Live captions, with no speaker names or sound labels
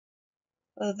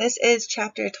Well, this is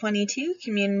Chapter 22,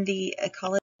 Community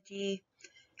Ecology,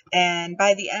 and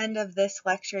by the end of this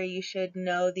lecture, you should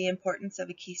know the importance of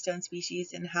a keystone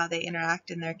species and how they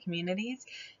interact in their communities,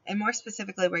 and more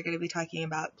specifically, we're going to be talking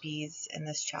about bees in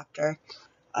this chapter.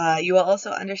 You will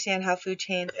also understand how food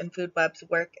chains and food webs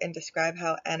work and describe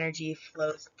how energy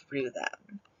flows through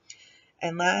them.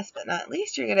 And last but not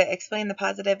least, you're going to explain the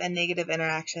positive and negative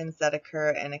interactions that occur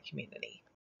in a community.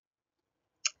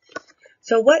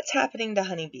 So what's happening to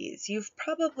honeybees? You've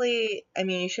probably,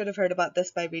 you should have heard about this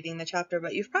by reading the chapter,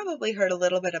 but you've probably heard a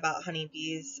little bit about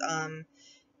honeybees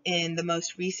in the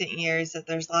most recent years, that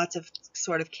there's lots of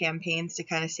sort of campaigns to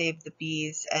kind of save the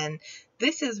bees, and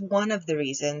this is one of the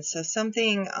reasons. So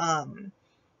something,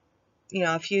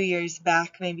 a few years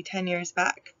back, maybe 10 years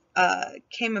back,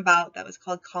 came about that was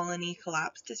called colony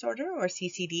collapse disorder, or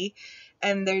CCD,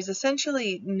 and there's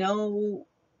essentially no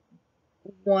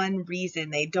one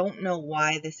reason. They don't know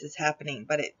why this is happening,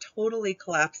 but it totally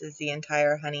collapses the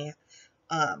entire honey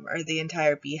or the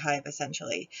entire beehive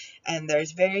essentially. And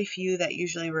there's very few that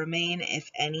usually remain,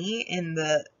 if any,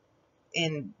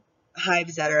 in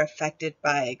hives that are affected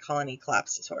by colony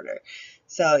collapse disorder.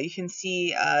 So you can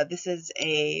see this is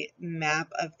a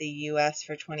map of the U.S.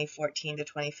 for 2014 to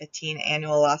 2015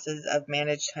 annual losses of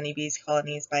managed honeybees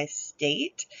colonies by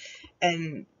state.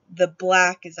 And the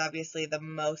black is obviously the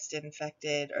most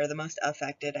infected, or the most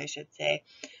affected, I should say.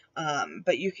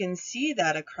 But you can see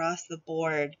that across the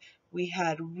board, we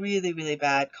had really, really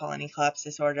bad colony collapse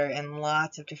disorder in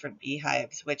lots of different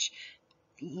beehives, which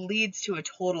leads to a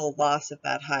total loss of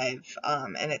that hive.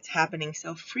 And it's happening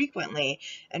so frequently,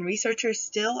 and researchers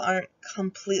still aren't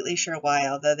completely sure why,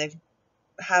 although they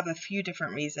have a few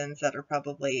different reasons that are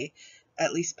probably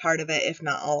at least part of it, if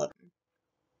not all of them.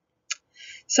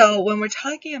 So when we're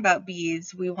talking about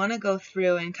bees, we want to go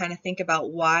through and kind of think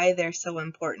about why they're so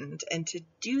important. And to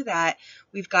do that,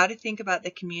 we've got to think about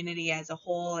the community as a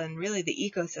whole and really the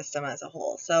ecosystem as a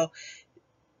whole. So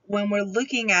when we're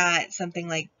looking at something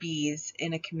like bees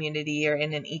in a community or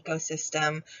in an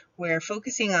ecosystem, we're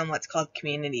focusing on what's called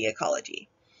community ecology.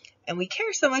 And we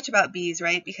care so much about bees,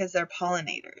 right, because they're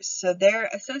pollinators. So they're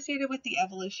associated with the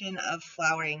evolution of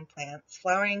flowering plants.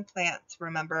 Flowering plants,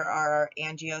 remember, are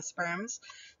angiosperms.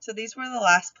 So these were the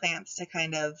last plants to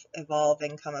kind of evolve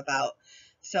and come about.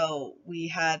 So we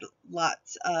had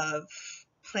lots of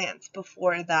plants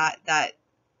before that that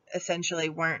essentially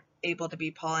weren't able to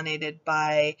be pollinated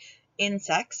by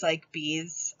insects like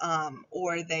bees,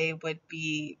 or they would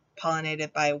be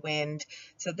pollinated by wind.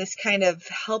 So this kind of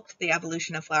helped the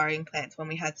evolution of flowering plants when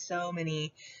we had so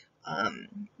many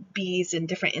bees and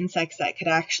different insects that could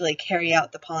actually carry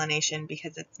out the pollination,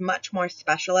 because it's much more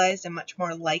specialized and much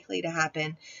more likely to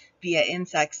happen via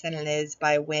insects than it is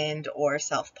by wind or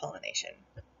self-pollination.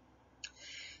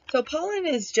 So pollen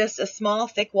is just a small,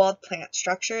 thick-walled plant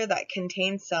structure that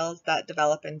contains cells that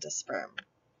develop into sperm.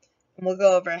 And we'll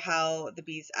go over how the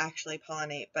bees actually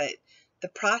pollinate, but the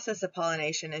process of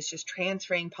pollination is just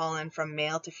transferring pollen from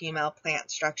male to female plant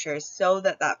structures so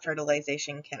that that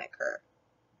fertilization can occur.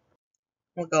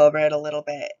 We'll go over it a little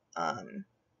bit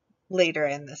later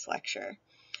in this lecture.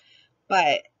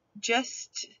 But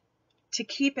just to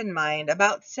keep in mind,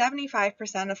 about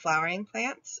 75% of flowering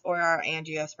plants, or our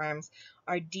angiosperms,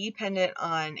 are dependent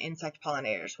on insect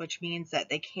pollinators, which means that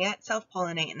they can't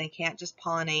self-pollinate and they can't just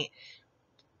pollinate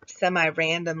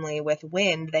semi-randomly with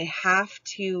wind. They have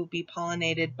to be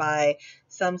pollinated by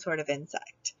some sort of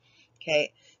insect.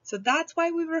 Okay, so that's why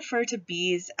we refer to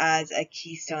bees as a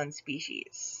keystone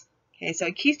species. Okay, so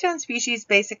a keystone species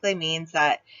basically means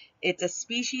that it's a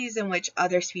species in which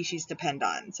other species depend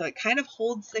on. So it kind of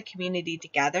holds the community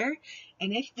together.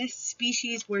 And if this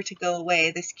species were to go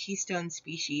away, this keystone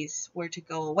species were to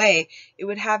go away, it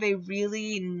would have a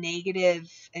really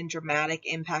negative and dramatic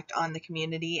impact on the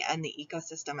community and the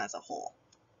ecosystem as a whole.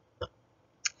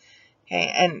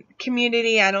 Okay, and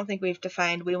community, I don't think we've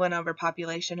defined. We went over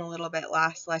population a little bit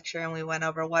last lecture, and we went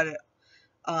over what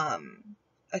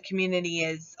a community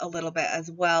is a little bit as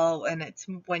well, and it's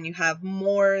when you have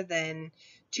more than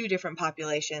two different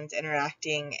populations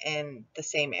interacting in the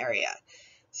same area.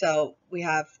 So we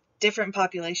have different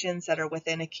populations that are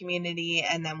within a community,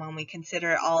 and then when we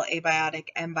consider all abiotic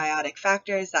and biotic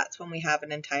factors, that's when we have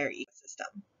an entire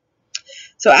ecosystem.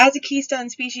 So as a keystone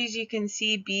species, you can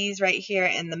see bees right here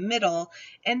in the middle,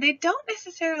 and they don't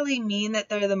necessarily mean that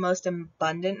they're the most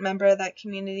abundant member of that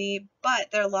community,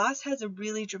 but their loss has a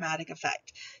really dramatic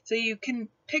effect. So you can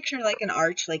picture like an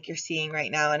arch like you're seeing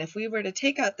right now, and if we were to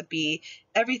take out the bee,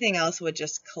 everything else would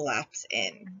just collapse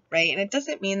in, right? And it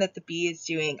doesn't mean that the bee is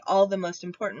doing all the most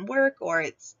important work, or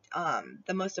it's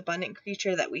the most abundant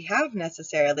creature that we have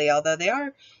necessarily, although they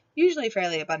are usually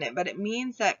fairly abundant, but it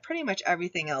means that pretty much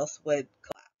everything else would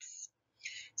collapse.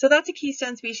 So that's a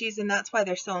keystone species, and that's why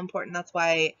they're so important. That's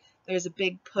why there's a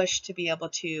big push to be able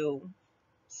to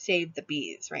save the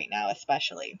bees right now,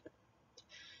 especially.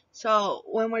 So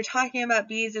when we're talking about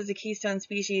bees as a keystone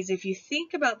species, if you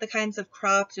think about the kinds of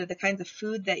crops or the kinds of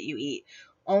food that you eat,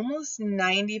 almost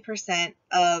 90%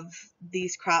 of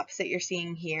these crops that you're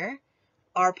seeing here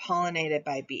are pollinated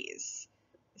by bees.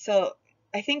 So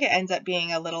I think it ends up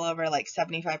being a little over like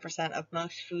 75% of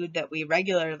most food that we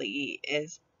regularly eat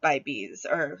is by bees,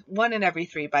 or 1 in every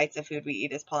 3 bites of food we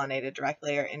eat is pollinated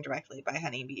directly or indirectly by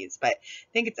honeybees, but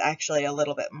I think it's actually a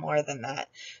little bit more than that.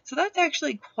 So that's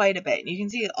actually quite a bit. And you can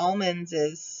see almonds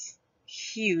is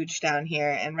huge down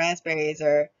here, and raspberries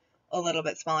are a little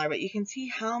bit smaller, but you can see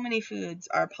how many foods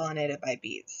are pollinated by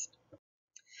bees.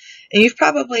 And you've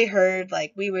probably heard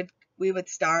like we would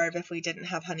starve if we didn't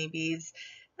have honeybees.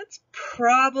 That's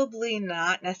probably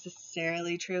not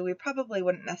necessarily true. We probably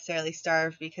wouldn't necessarily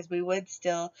starve because we would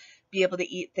still be able to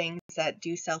eat things that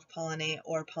do self-pollinate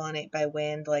or pollinate by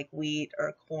wind, like wheat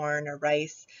or corn or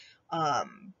rice.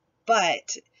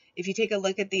 But if you take a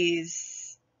look at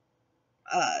these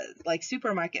like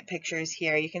supermarket pictures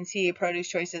here, you can see produce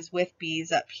choices with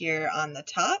bees up here on the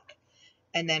top,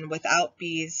 and then without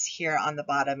bees here on the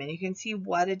bottom. And you can see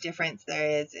what a difference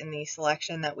there is in the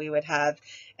selection that we would have,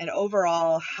 and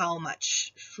overall how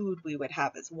much food we would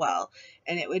have as well.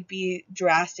 And it would be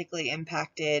drastically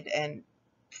impacted and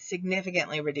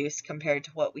significantly reduced compared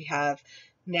to what we have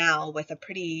now with a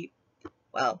pretty,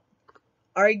 well,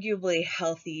 arguably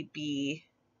healthy bee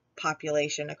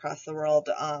population across the world,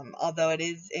 although it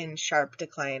is in sharp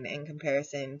decline in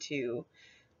comparison to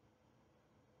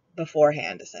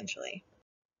beforehand, essentially.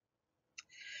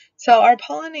 So our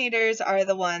pollinators are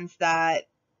the ones that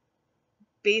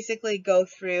basically go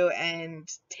through and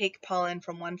take pollen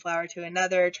from one flower to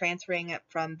another, transferring it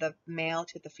from the male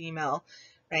to the female,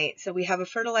 right? So we have a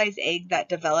fertilized egg that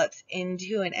develops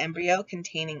into an embryo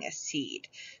containing a seed.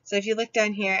 So if you look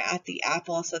down here at the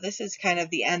apple, so this is kind of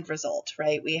the end result,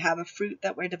 right? We have a fruit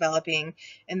that we're developing,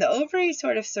 and the ovary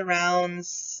sort of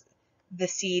surrounds the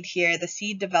seed here. The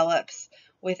seed develops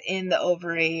within the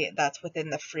ovary that's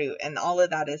within the fruit, and all of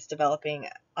that is developing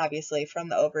obviously from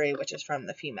the ovary, which is from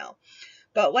the female.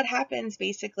 But what happens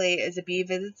basically is a bee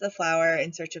visits the flower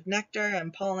in search of nectar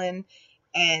and pollen,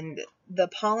 and the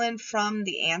pollen from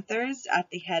the anthers at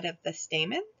the head of the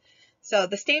stamen. So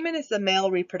the stamen is the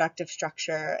male reproductive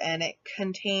structure, and it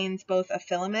contains both a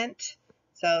filament.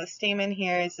 So the stamen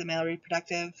here is the male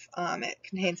reproductive. It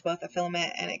contains both a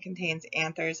filament and it contains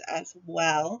anthers as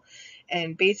well.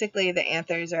 And basically the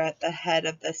anthers are at the head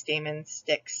of the stamen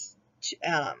sticks,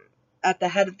 at the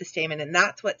head of the stamen, and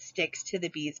that's what sticks to the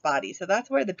bee's body. So that's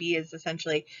where the bee is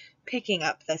essentially picking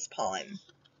up this pollen.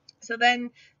 So then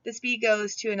this bee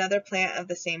goes to another plant of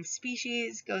the same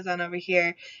species, goes on over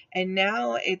here, and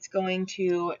now it's going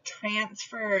to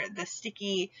transfer the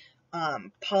sticky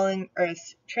pollen, or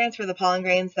transfer the pollen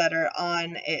grains that are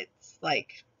on its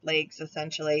like legs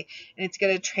essentially, and it's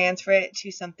going to transfer it to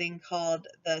something called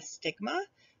the stigma.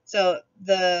 So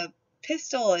the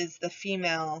pistil is the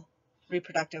female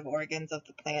reproductive organs of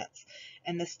the plants,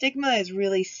 and the stigma is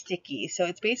really sticky. So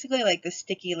it's basically like the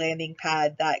sticky landing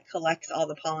pad that collects all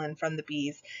the pollen from the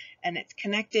bees, and it's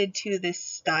connected to this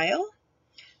style.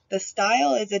 The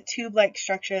style is a tube-like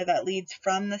structure that leads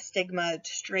from the stigma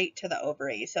straight to the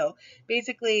ovary. So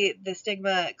basically the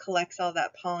stigma collects all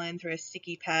that pollen through a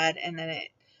sticky pad, and then it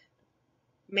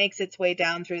makes its way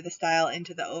down through the style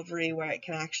into the ovary, where it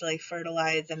can actually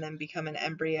fertilize and then become an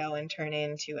embryo and turn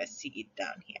into a seed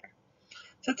down here.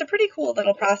 So it's a pretty cool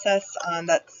little process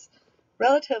that's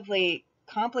relatively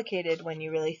complicated when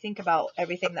you really think about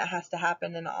everything that has to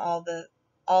happen and all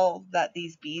that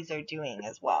these bees are doing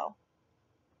as well.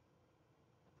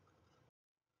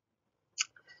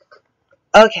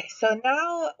 Okay, so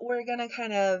now we're going to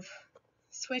kind of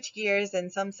switch gears in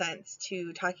some sense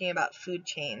to talking about food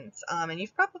chains. And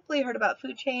you've probably heard about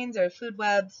food chains or food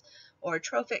webs or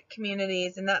trophic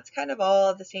communities, and that's kind of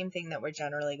all the same thing that we're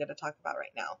generally going to talk about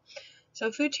right now.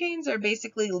 So food chains are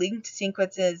basically linked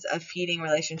sequences of feeding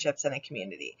relationships in a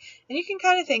community. And you can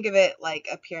kind of think of it like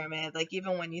a pyramid, like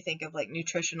even when you think of like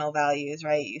nutritional values,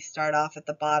 right? You start off at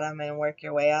the bottom and work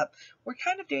your way up. We're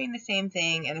kind of doing the same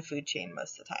thing in a food chain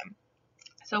most of the time.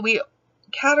 So we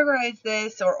categorize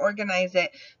this or organize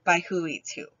it by who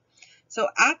eats who. So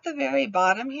at the very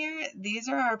bottom here, these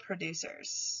are our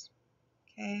producers,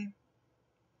 okay?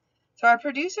 So our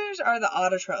producers are the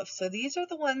autotrophs. So these are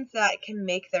the ones that can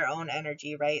make their own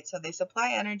energy, right? So they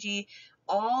supply energy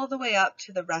all the way up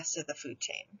to the rest of the food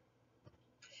chain.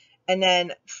 And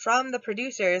then from the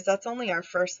producers, that's only our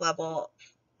first level.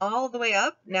 All the way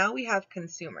up, now we have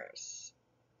consumers.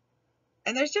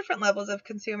 And there's different levels of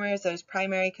consumers. There's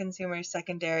primary consumers,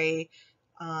 secondary,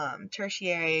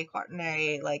 tertiary,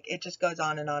 quaternary, like it just goes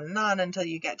on and on and on until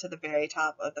you get to the very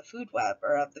top of the food web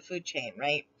or of the food chain,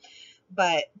 right?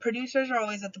 But producers are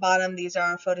always at the bottom. These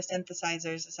are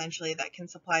photosynthesizers, essentially, that can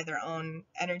supply their own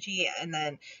energy. And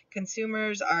then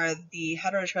consumers are the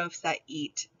heterotrophs that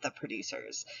eat the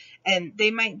producers. And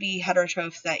they might be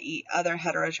heterotrophs that eat other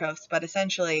heterotrophs, but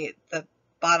essentially the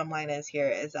bottom line is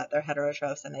that they're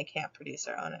heterotrophs and they can't produce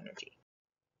their own energy.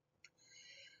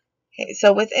 Okay,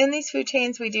 so within these food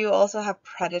chains, we do also have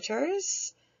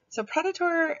predators. So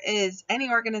predator is any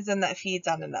organism that feeds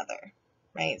on another,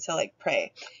 right? So like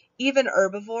prey. Even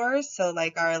herbivores, so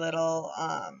like our little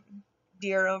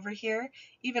deer over here,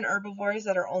 even herbivores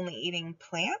that are only eating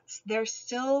plants, they're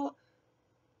still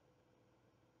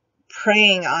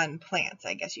preying on plants,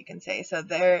 I guess you can say. So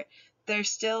they're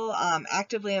still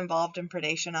actively involved in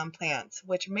predation on plants,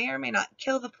 which may or may not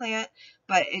kill the plant,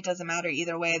 but it doesn't matter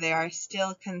either way. They are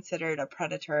still considered a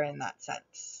predator in that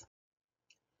sense.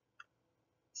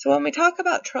 So when we talk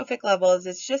about trophic levels,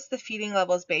 it's just the feeding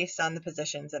levels based on the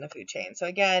positions in a food chain. So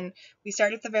again, we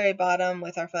start at the very bottom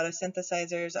with our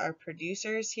photosynthesizers, our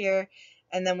producers here,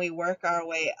 and then we work our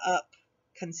way up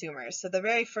consumers. So the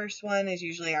very first one is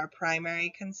usually our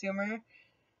primary consumer,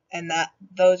 and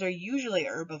those are usually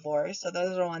herbivores, so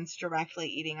those are the ones directly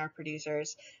eating our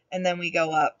producers. And then we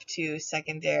go up to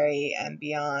secondary and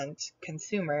beyond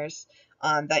consumers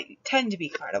that tend to be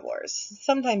carnivores.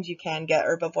 Sometimes you can get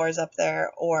herbivores up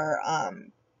there, or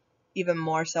even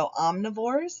more so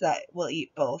omnivores that will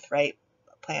eat both, right?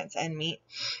 Plants and meat.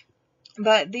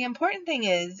 But the important thing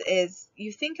is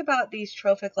you think about these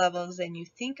trophic levels and you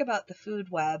think about the food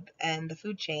web and the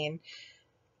food chain.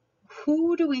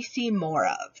 Who do we see more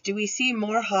of? Do we see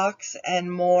more hawks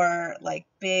and more like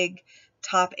big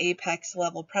top apex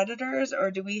level predators, or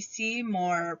do we see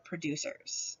more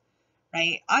producers?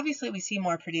 Right? Obviously we see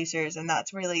more producers, and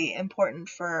that's really important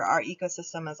for our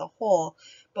ecosystem as a whole.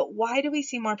 But why do we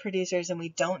see more producers and we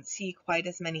don't see quite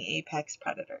as many apex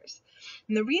predators?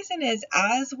 And the reason is,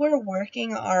 as we're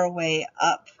working our way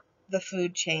up the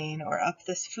food chain or up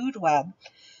this food web,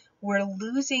 we're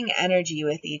losing energy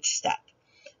with each step.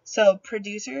 So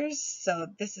producers, so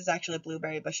this is actually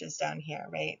blueberry bushes down here,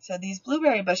 right? So these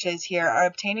blueberry bushes here are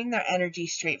obtaining their energy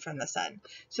straight from the sun.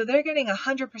 So they're getting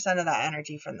 100% of that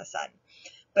energy from the sun.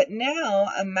 But now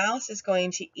a mouse is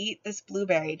going to eat this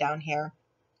blueberry down here,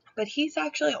 but he's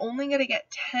actually only going to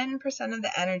get 10% of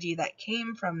the energy that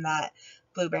came from that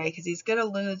blueberry, because he's going to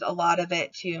lose a lot of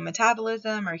it to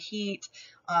metabolism or heat,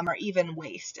 or even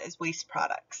waste as waste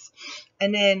products.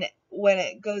 And then when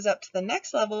it goes up to the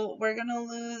next level, we're going to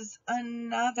lose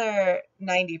another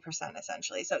 90%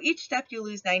 essentially. So each step you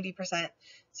lose 90%.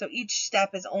 So each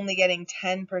step is only getting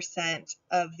 10%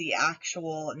 of the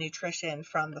actual nutrition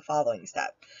from the following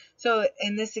step. So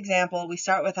in this example, we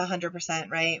start with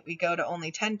 100%, right? We go to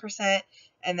only 10%,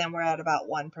 and then we're at about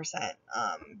 1%,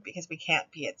 because we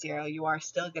can't be at zero. You are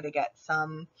still going to get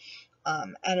some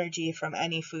energy from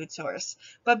any food source.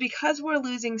 But because we're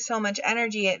losing so much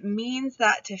energy, it means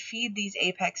that to feed these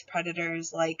apex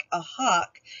predators like a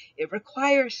hawk, it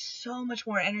requires so much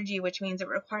more energy, which means it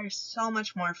requires so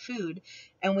much more food.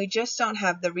 And we just don't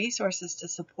have the resources to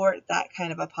support that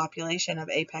kind of a population of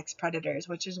apex predators,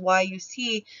 which is why you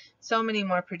see so many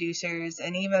more producers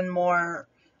and even more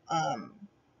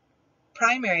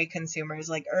primary consumers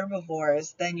like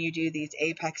herbivores than you do these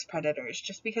apex predators,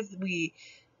 just because we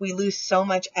lose so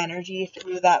much energy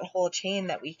through that whole chain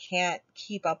that we can't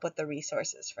keep up with the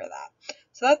resources for that.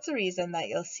 So that's the reason that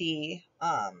you'll see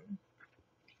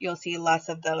less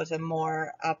of those and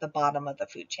more at the bottom of the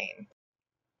food chain.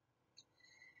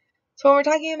 So when we're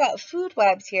talking about food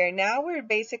webs here, now we're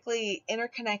basically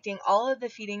interconnecting all of the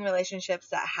feeding relationships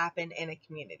that happen in a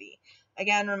community.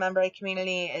 Again, remember, a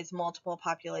community is multiple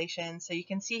populations. So you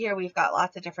can see here we've got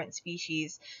lots of different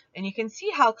species, and you can see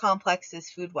how complex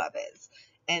this food web is.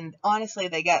 And honestly,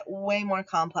 they get way more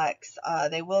complex.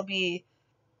 They will be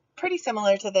pretty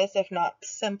similar to this, if not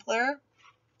simpler,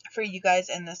 for you guys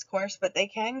in this course, but they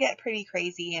can get pretty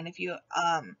crazy. And if you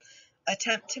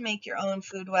attempt to make your own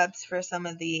food webs for some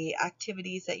of the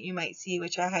activities that you might see,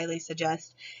 which I highly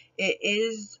suggest,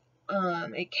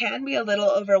 it can be a little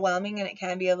overwhelming, and it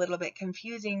can be a little bit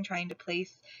confusing trying to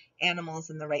place animals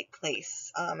in the right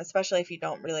place, especially if you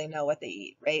don't really know what they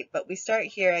eat, right? But we start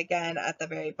here again at the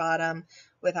very bottom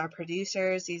with our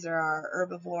producers. These are our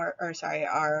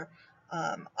our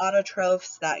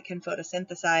autotrophs that can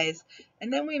photosynthesize,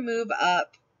 and then we move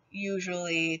up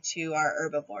usually to our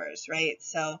herbivores, right?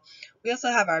 So we also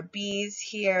have our bees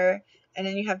here, and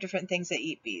then you have different things that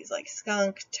eat bees, like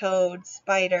skunk, toad,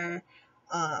 spider,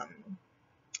 and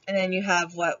then you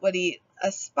have what would eat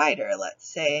a spider, let's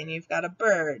say, and you've got a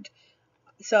bird.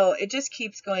 So it just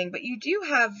keeps going, but you do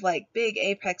have like big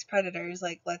apex predators,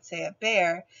 like let's say a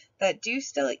bear, that do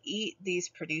still eat these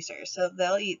producers. So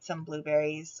they'll eat some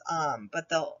blueberries, but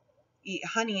they'll eat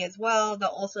honey as well. They'll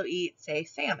also eat, say,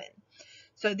 salmon.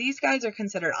 So these guys are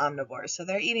considered omnivores. So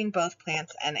they're eating both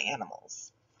plants and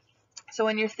animals. So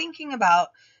when you're thinking about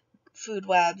food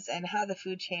webs and how the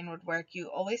food chain would work, you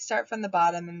always start from the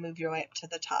bottom and move your way up to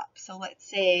the top. So let's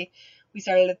say we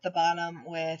started at the bottom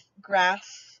with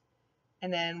grass,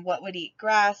 and then what would eat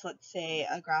grass? Let's say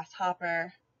a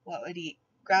grasshopper. What would eat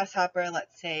grasshopper?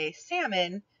 Let's say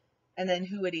salmon. And then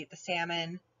who would eat the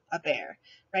salmon? A bear,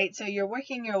 right? So you're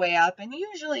working your way up, and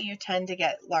usually you tend to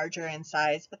get larger in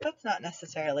size, but that's not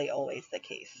necessarily always the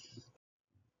case.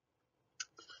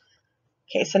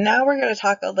 Okay, so now we're going to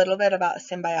talk a little bit about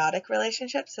symbiotic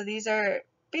relationships. So these are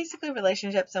basically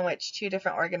relationships in which two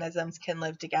different organisms can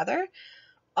live together,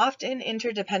 often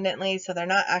interdependently, so they're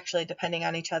not actually depending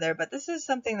on each other, but this is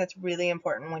something that's really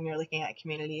important when you're looking at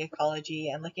community ecology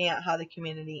and looking at how the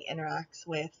community interacts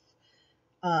with,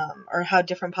 or how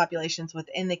different populations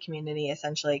within the community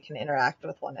essentially can interact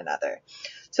with one another.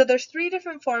 So there's 3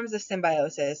 different forms of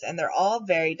symbiosis, and they're all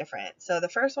very different. So the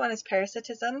first one is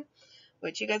parasitism,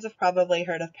 which you guys have probably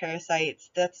heard of parasites.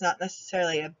 That's not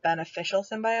necessarily a beneficial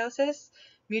symbiosis.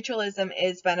 Mutualism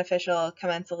is beneficial.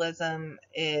 Commensalism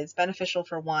is beneficial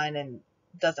for one and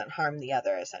doesn't harm the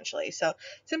other, essentially. So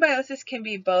symbiosis can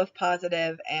be both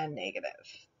positive and negative.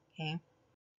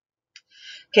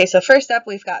 Okay, so first up,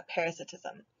 we've got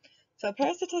parasitism. So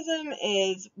parasitism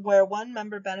is where one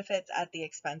member benefits at the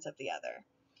expense of the other.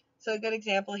 So a good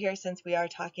example here, since we are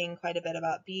talking quite a bit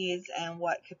about bees and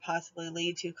what could possibly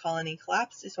lead to colony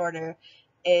collapse disorder,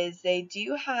 is they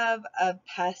do have a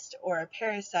pest or a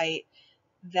parasite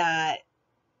that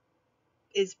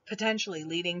is potentially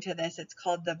leading to this. It's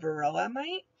called the varroa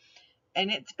mite,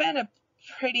 and it's been a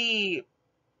pretty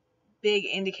big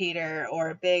indicator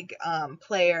or a big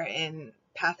player in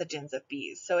pathogens of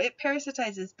bees. So it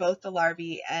parasitizes both the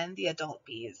larvae and the adult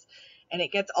bees, and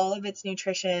it gets all of its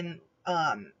nutrition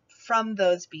from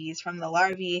those bees, from the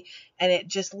larvae, and it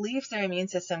just leaves their immune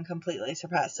system completely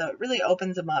suppressed. So it really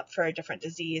opens them up for a different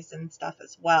disease and stuff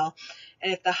as well.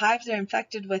 And if the hives are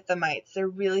infected with the mites, they're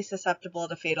really susceptible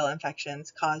to fatal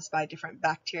infections caused by different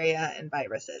bacteria and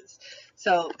viruses.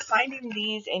 So finding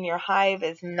these in your hive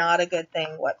is not a good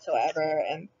thing whatsoever,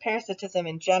 and parasitism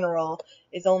in general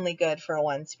is only good for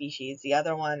one species. The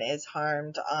other one is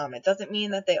harmed. It doesn't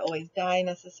mean that they always die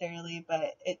necessarily,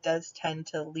 but it does tend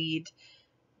to lead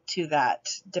to that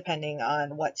depending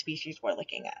on what species we're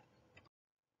looking at.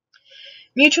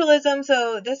 Mutualism,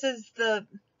 so this is the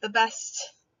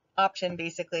best option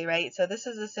basically, right? So this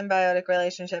is a symbiotic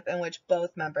relationship in which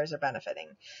both members are benefiting.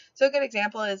 So a good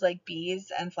example is like bees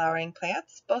and flowering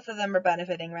plants. Both of them are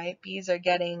benefiting, right? Bees are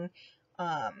getting,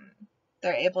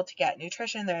 they're able to get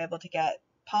nutrition, they're able to get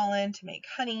pollen to make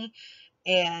honey,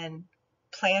 and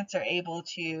plants are able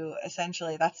to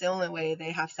essentially, that's the only way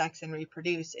they have sex and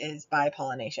reproduce is by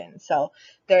pollination. So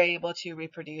they're able to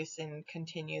reproduce and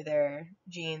continue their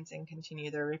genes and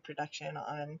continue their reproduction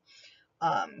on.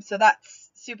 So that's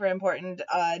super important.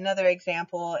 Another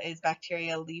example is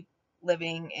bacteria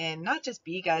living in not just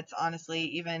bee guts, honestly,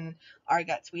 even our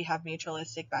guts. We have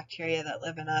mutualistic bacteria that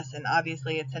live in us, and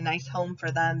obviously it's a nice home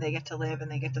for them. They get to live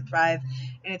and they get to thrive,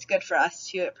 and it's good for us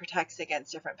too. It protects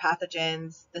against different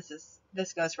pathogens.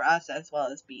 This goes for us as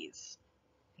well as bees.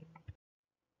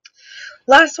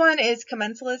 Last one is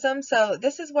commensalism. So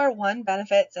this is where one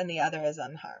benefits and the other is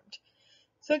unharmed.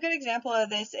 So a good example of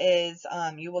this is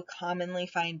you will commonly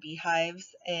find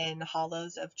beehives in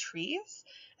hollows of trees.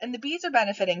 And the bees are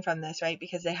benefiting from this, right?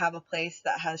 Because they have a place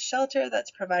that has shelter that's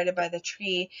provided by the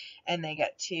tree, and they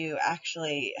get to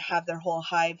actually have their whole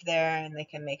hive there, and they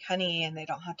can make honey, and they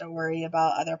don't have to worry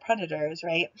about other predators,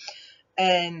 right?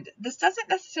 And this doesn't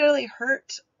necessarily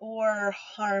hurt or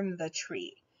harm the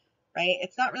tree, right?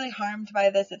 It's not really harmed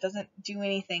by this. It doesn't do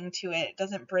anything to it. It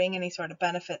doesn't bring any sort of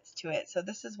benefits to it. So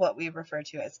this is what we refer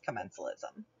to as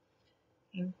commensalism.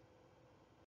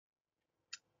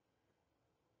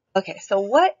 Okay, so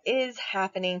what is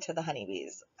happening to the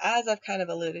honeybees? As I've kind of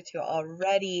alluded to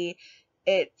already,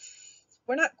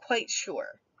 we're not quite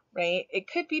sure, right? It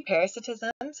could be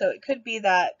parasitism, so it could be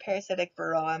that parasitic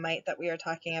varroa mite that we are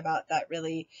talking about that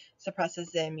really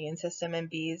suppresses the immune system in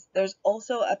bees. There's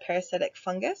also a parasitic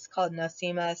fungus called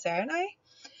Nosema ceranae,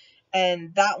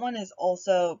 And that one is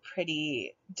also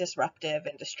pretty disruptive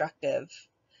and destructive.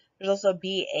 There's also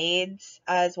bee AIDS,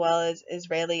 as well as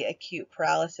Israeli acute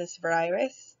paralysis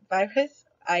virus,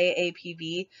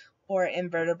 IAPV, or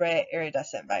invertebrate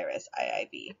iridescent virus,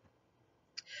 IIV.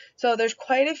 So there's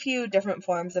quite a few different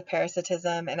forms of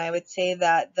parasitism, and I would say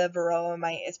that the varroa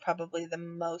mite is probably the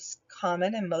most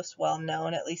common and most well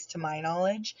known, at least to my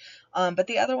knowledge. But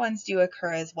the other ones do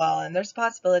occur as well, and there's a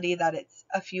possibility that it's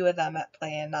a few of them at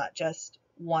play and not just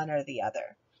one or the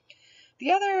other.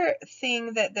 The other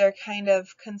thing that they're kind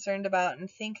of concerned about and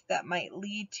think that might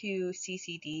lead to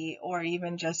CCD or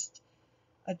even just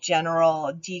a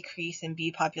general decrease in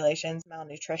bee populations,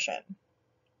 malnutrition.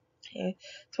 Okay.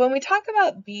 So when we talk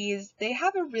about bees, they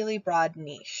have a really broad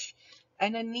niche.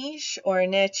 And a niche or a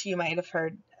niche, you might have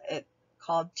heard it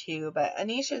called too, but a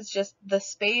niche is just the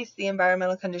space, the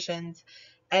environmental conditions,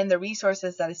 and the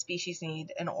resources that a species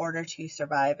need in order to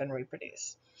survive and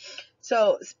reproduce.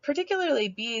 So particularly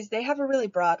bees, they have a really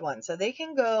broad one. So they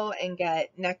can go and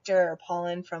get nectar or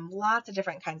pollen from lots of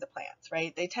different kinds of plants,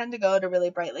 right? They tend to go to really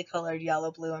brightly colored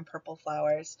yellow, blue, and purple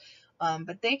flowers.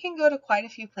 But they can go to quite a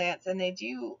few plants, and they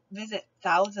do visit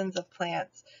thousands of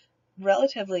plants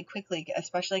relatively quickly,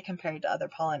 especially compared to other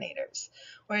pollinators.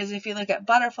 Whereas if you look at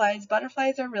butterflies,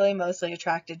 butterflies are really mostly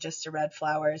attracted just to red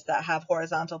flowers that have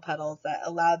horizontal petals that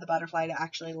allow the butterfly to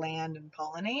actually land and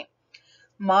pollinate.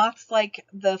 Moths like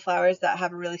the flowers that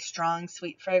have a really strong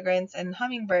sweet fragrance, and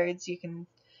hummingbirds, you can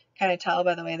kind of tell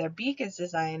by the way their beak is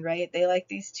designed, right? They like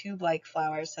these tube-like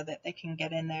flowers so that they can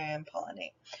get in there and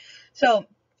pollinate. So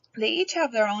they each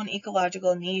have their own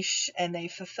ecological niche and they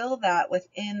fulfill that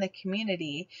within the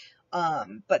community,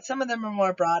 but some of them are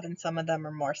more broad and some of them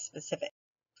are more specific.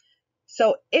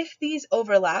 So if these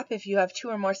overlap, if you have two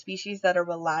or more species that are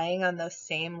relying on those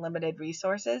same limited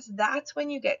resources, that's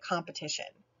when you get competition.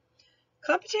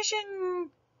 Competition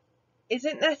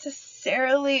isn't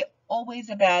necessarily always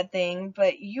a bad thing,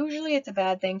 but usually it's a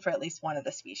bad thing for at least one of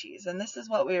the species. And this is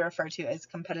what we refer to as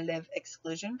competitive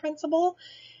exclusion principle.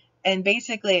 And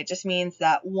basically it just means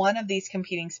that one of these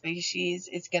competing species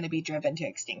is going to be driven to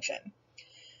extinction.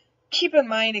 Keep in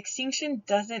mind, extinction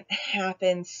doesn't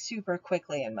happen super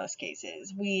quickly in most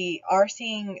cases. We are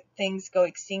seeing things go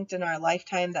extinct in our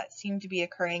lifetime that seem to be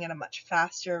occurring at a much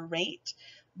faster rate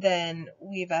than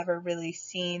we've ever really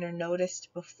seen or noticed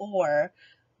before,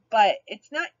 but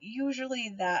it's not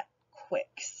usually that quick.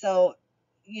 So,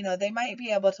 they might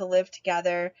be able to live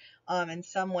together in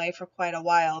some way for quite a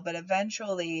while, but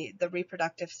eventually the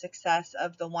reproductive success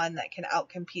of the one that can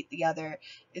outcompete the other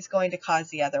is going to cause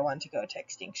the other one to go to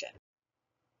extinction.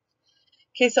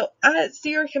 Okay, so as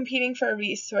you're competing for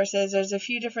resources, there's a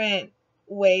few different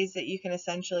ways that you can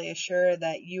essentially assure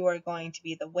that you are going to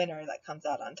be the winner that comes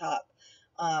out on top,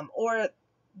 or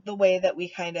the way that we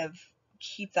kind of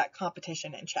keep that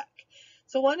competition in check.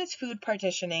 So one is food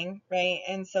partitioning, right?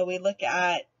 And so we look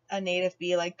at a native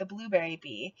bee like the blueberry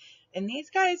bee, and these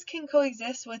guys can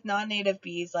coexist with non-native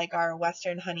bees like our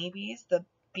western honeybees, the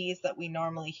bees that we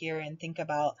normally hear and think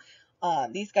about.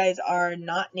 These guys are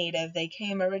not native. They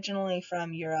came originally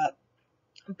from Europe,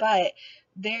 but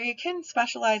they can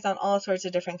specialize on all sorts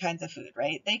of different kinds of food,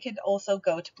 right? They could also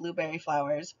go to blueberry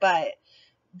flowers, but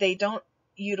they don't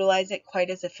utilize it quite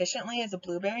as efficiently as a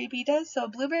blueberry bee does. So a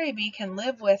blueberry bee can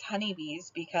live with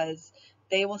honeybees because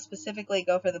they will specifically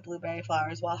go for the blueberry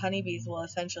flowers, while honeybees will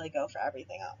essentially go for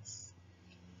everything else.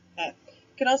 Okay.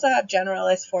 You can also have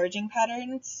generalist foraging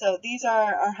patterns. So these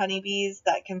are our honeybees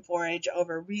that can forage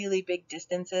over really big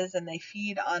distances, and they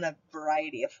feed on a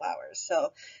variety of flowers.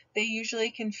 So they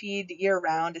usually can feed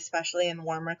year-round, especially in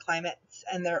warmer climates,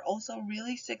 and they're also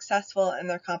really successful in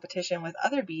their competition with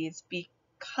other bees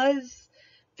because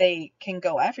they can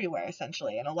go everywhere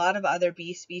essentially. And a lot of other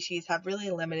bee species have really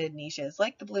limited niches,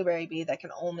 like the blueberry bee that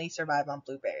can only survive on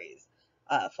blueberries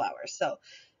flowers. So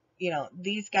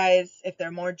these guys, if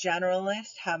they're more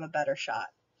generalist, have a better shot.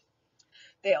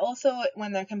 They also,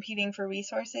 when they're competing for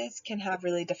resources, can have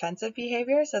really defensive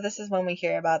behavior. So this is when we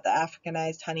hear about the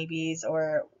Africanized honeybees,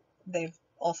 or they've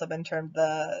also been termed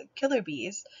the killer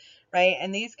bees, right?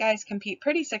 And these guys compete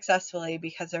pretty successfully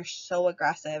because they're so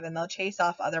aggressive, and they'll chase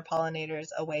off other pollinators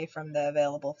away from the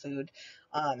available food,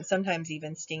 sometimes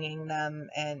even stinging them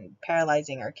and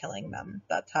paralyzing or killing them.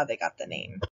 That's how they got the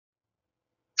name.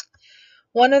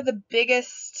 One of the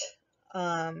biggest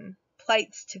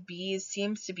plights to bees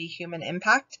seems to be human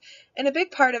impact. And a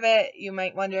big part of it, you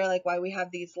might wonder, like, why we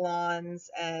have these lawns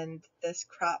and this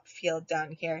crop field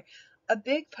down here. A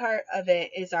big part of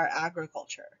it is our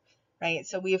agriculture, right?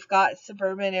 So we've got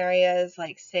suburban areas,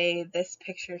 like, say, this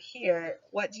picture here.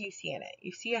 What do you see in it?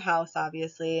 You see a house,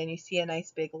 obviously, and you see a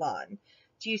nice big lawn.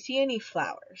 do you see any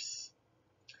flowers?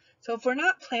 So if we're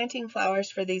not planting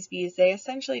flowers for these bees, they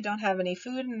essentially don't have any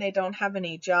food and they don't have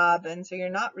any job, and so you're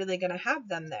not really going to have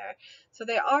them there. So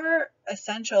they are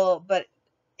essential, but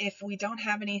if we don't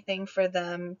have anything for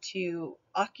them to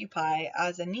occupy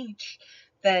as a niche,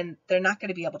 then they're not going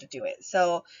to be able to do it.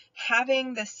 So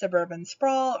having this suburban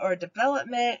sprawl or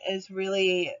development is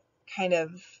really kind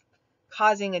of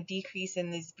causing a decrease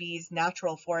in these bees'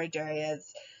 natural forage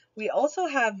areas. We also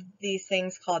have these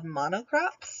things called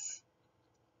monocrops.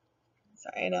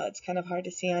 Sorry, I know it's kind of hard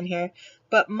to see on here,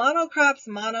 but monocrops,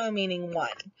 mono meaning one,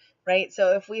 right?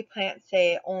 So if we plant,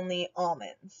 say, only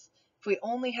almonds, if we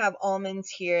only have almonds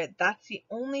here, that's the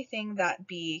only thing that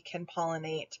bee can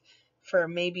pollinate for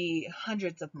maybe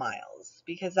hundreds of miles,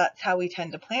 because that's how we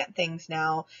tend to plant things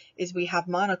now, is we have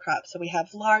monocrops. So we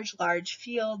have large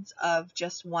fields of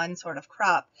just one sort of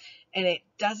crop, and it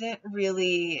doesn't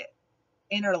really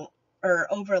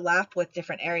overlap with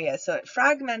different areas. So it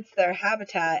fragments their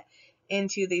habitat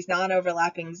into these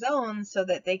non-overlapping zones so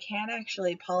that they can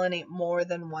actually pollinate more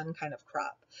than one kind of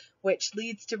crop, which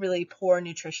leads to really poor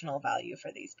nutritional value for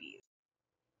these bees.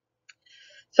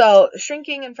 So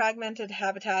shrinking and fragmented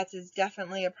habitats is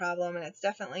definitely a problem, and it's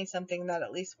definitely something that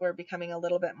at least we're becoming a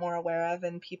little bit more aware of,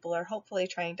 and people are hopefully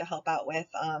trying to help out with.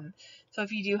 So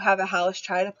if you do have a house,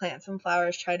 try to plant some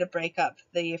flowers, try to break up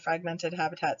the fragmented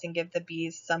habitats and give the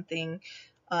bees something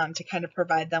to kind of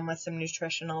provide them with some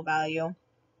nutritional value.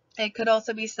 It could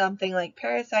also be something like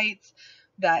parasites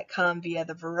that come via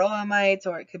the varroa mites,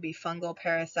 or it could be fungal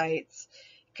parasites.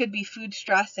 It could be food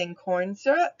stress in corn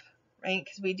syrup, right?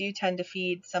 Because we do tend to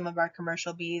feed some of our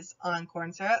commercial bees on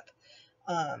corn syrup.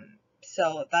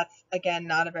 So that's, again,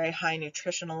 not a very high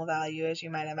nutritional value, as you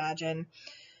might imagine.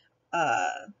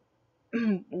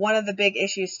 One of the big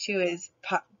issues too is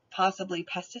possibly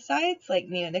pesticides like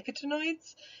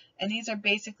neonicotinoids, and these are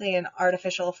basically an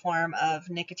artificial form of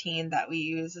nicotine that we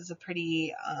use as a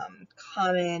pretty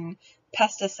common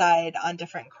pesticide on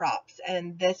different crops,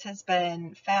 and this has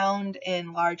been found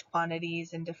in large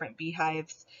quantities in different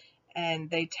beehives, and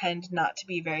they tend not to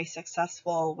be very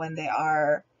successful when they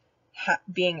are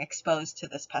being exposed to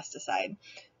this pesticide.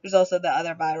 There's also the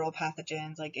other viral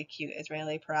pathogens like acute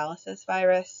Israeli paralysis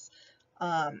virus.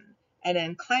 And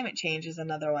then climate change is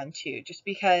another one too, just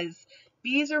because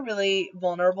bees are really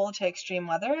vulnerable to extreme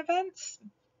weather events,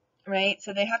 right?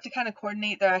 So they have to kind of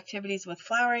coordinate their activities with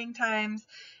flowering times.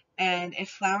 And if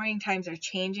flowering times are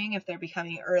changing, if they're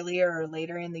becoming earlier or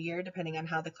later in the year, depending on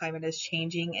how the climate is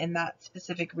changing in that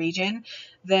specific region,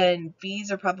 then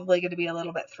bees are probably going to be a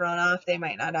little bit thrown off. They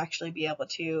might not actually be able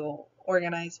to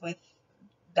organize with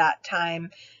that time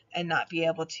and not be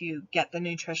able to get the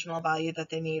nutritional value that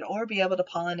they need or be able to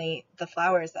pollinate the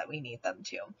flowers that we need them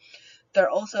to. They're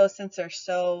also, since they're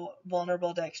so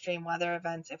vulnerable to extreme weather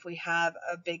events, if we have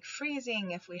a big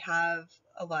freezing, if we have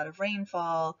a lot of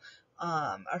rainfall,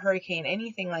 a hurricane,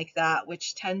 anything like that,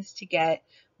 which tends to get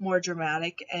more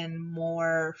dramatic and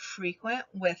more frequent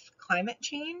with climate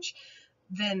change,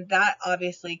 then that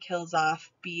obviously kills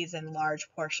off bees in large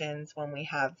portions when we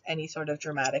have any sort of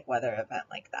dramatic weather event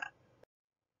like that.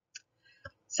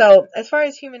 So as far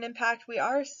as human impact, we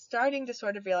are starting to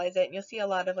sort of realize it, and you'll see a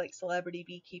lot of like celebrity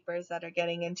beekeepers that are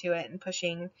getting into it and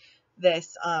pushing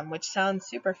this, which sounds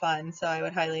super fun, so I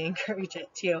would highly encourage it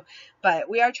too. But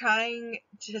we are trying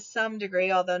to some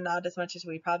degree, although not as much as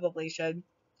we probably should,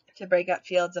 to break up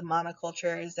fields of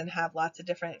monocultures and have lots of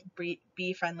different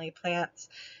bee-friendly plants.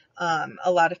 A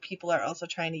lot of people are also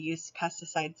trying to use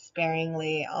pesticides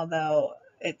sparingly, although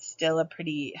it's still a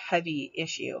pretty heavy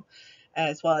issue,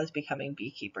 as well as becoming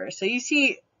beekeepers. So you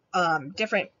see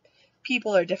different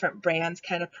people or different brands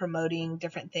kind of promoting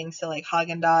different things. So like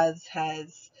Haagen-Dazs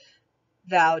has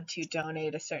vowed to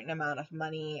donate a certain amount of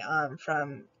money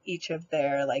from each of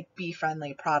their like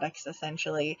bee-friendly products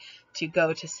essentially to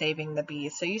go to saving the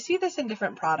bees. So you see this in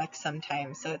different products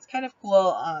sometimes. So it's kind of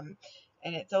cool,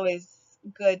 and it's always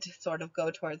good to sort of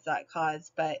go towards that cause.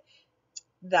 But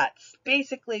that's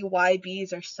basically why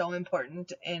bees are so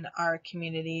important in our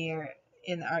community or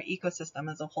in our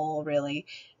ecosystem as a whole, really,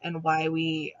 and why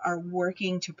we are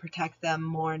working to protect them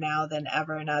more now than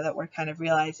ever, now that we're kind of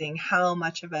realizing how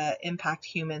much of an impact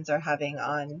humans are having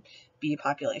on bee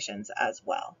populations as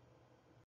well.